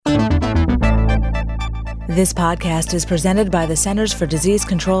This podcast is presented by the Centers for Disease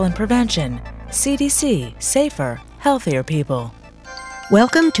Control and Prevention. CDC. Safer, healthier people.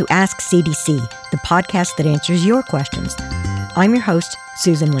 Welcome to Ask CDC, the podcast that answers your questions. I'm your host,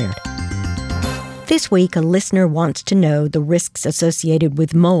 Susan Laird. This week, a listener wants to know the risks associated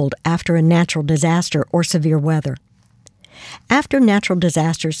with mold after a natural disaster or severe weather. After natural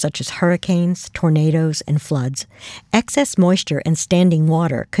disasters such as hurricanes, tornadoes, and floods, excess moisture and standing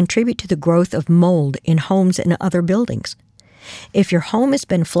water contribute to the growth of mold in homes and other buildings. If your home has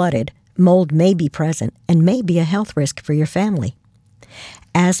been flooded, mold may be present and may be a health risk for your family.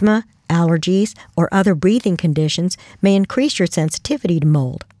 Asthma, allergies, or other breathing conditions may increase your sensitivity to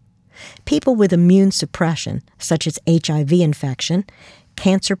mold. People with immune suppression, such as HIV infection,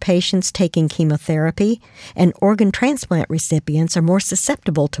 cancer patients taking chemotherapy, and organ transplant recipients are more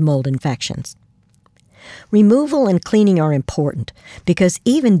susceptible to mold infections. Removal and cleaning are important because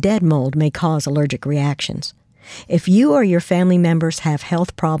even dead mold may cause allergic reactions. If you or your family members have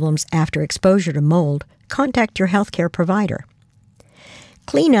health problems after exposure to mold, contact your healthcare provider.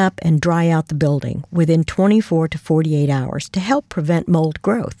 Clean up and dry out the building within 24 to 48 hours to help prevent mold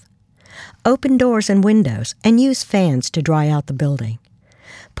growth. Open doors and windows and use fans to dry out the building.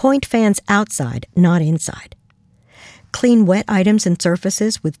 Point fans outside, not inside. Clean wet items and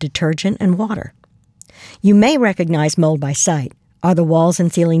surfaces with detergent and water. You may recognize mold by sight. Are the walls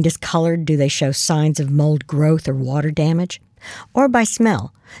and ceiling discolored? Do they show signs of mold growth or water damage? Or by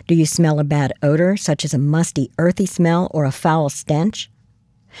smell. Do you smell a bad odor, such as a musty, earthy smell or a foul stench?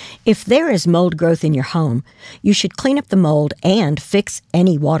 If there is mold growth in your home, you should clean up the mold and fix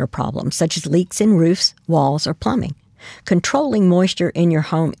any water problems, such as leaks in roofs, walls, or plumbing. Controlling moisture in your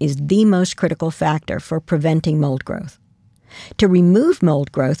home is the most critical factor for preventing mold growth. To remove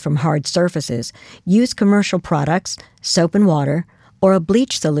mold growth from hard surfaces, use commercial products, soap and water, or a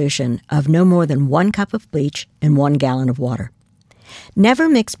bleach solution of no more than 1 cup of bleach and 1 gallon of water. Never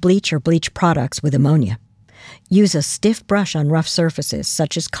mix bleach or bleach products with ammonia. Use a stiff brush on rough surfaces,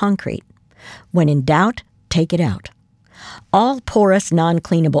 such as concrete. When in doubt, take it out. All porous,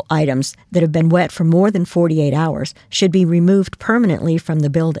 non-cleanable items that have been wet for more than 48 hours should be removed permanently from the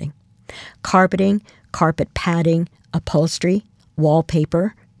building. Carpeting, carpet padding, upholstery,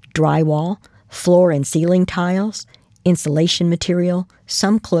 wallpaper, drywall, floor and ceiling tiles, insulation material,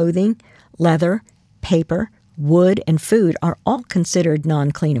 some clothing, leather, paper, wood, and food are all considered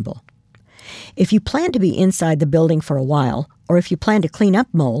non-cleanable. If you plan to be inside the building for a while, or if you plan to clean up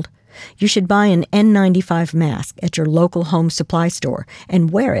mold, you should buy an N95 mask at your local home supply store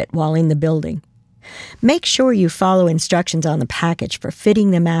and wear it while in the building. Make sure you follow instructions on the package for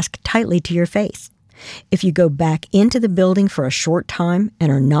fitting the mask tightly to your face. If you go back into the building for a short time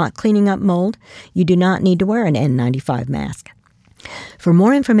and are not cleaning up mold, you do not need to wear an N95 mask. For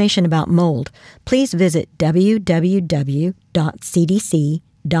more information about mold, please visit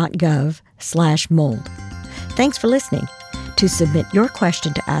www.cdc.gov/mold. Thanks for listening. To submit your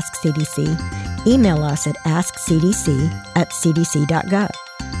question to Ask CDC, email us at askcdc@cdc.gov.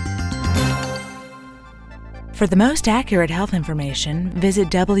 For the most accurate health information,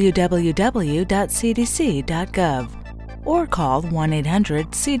 visit www.cdc.gov or call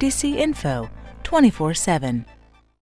 1-800-CDC-INFO 24/7.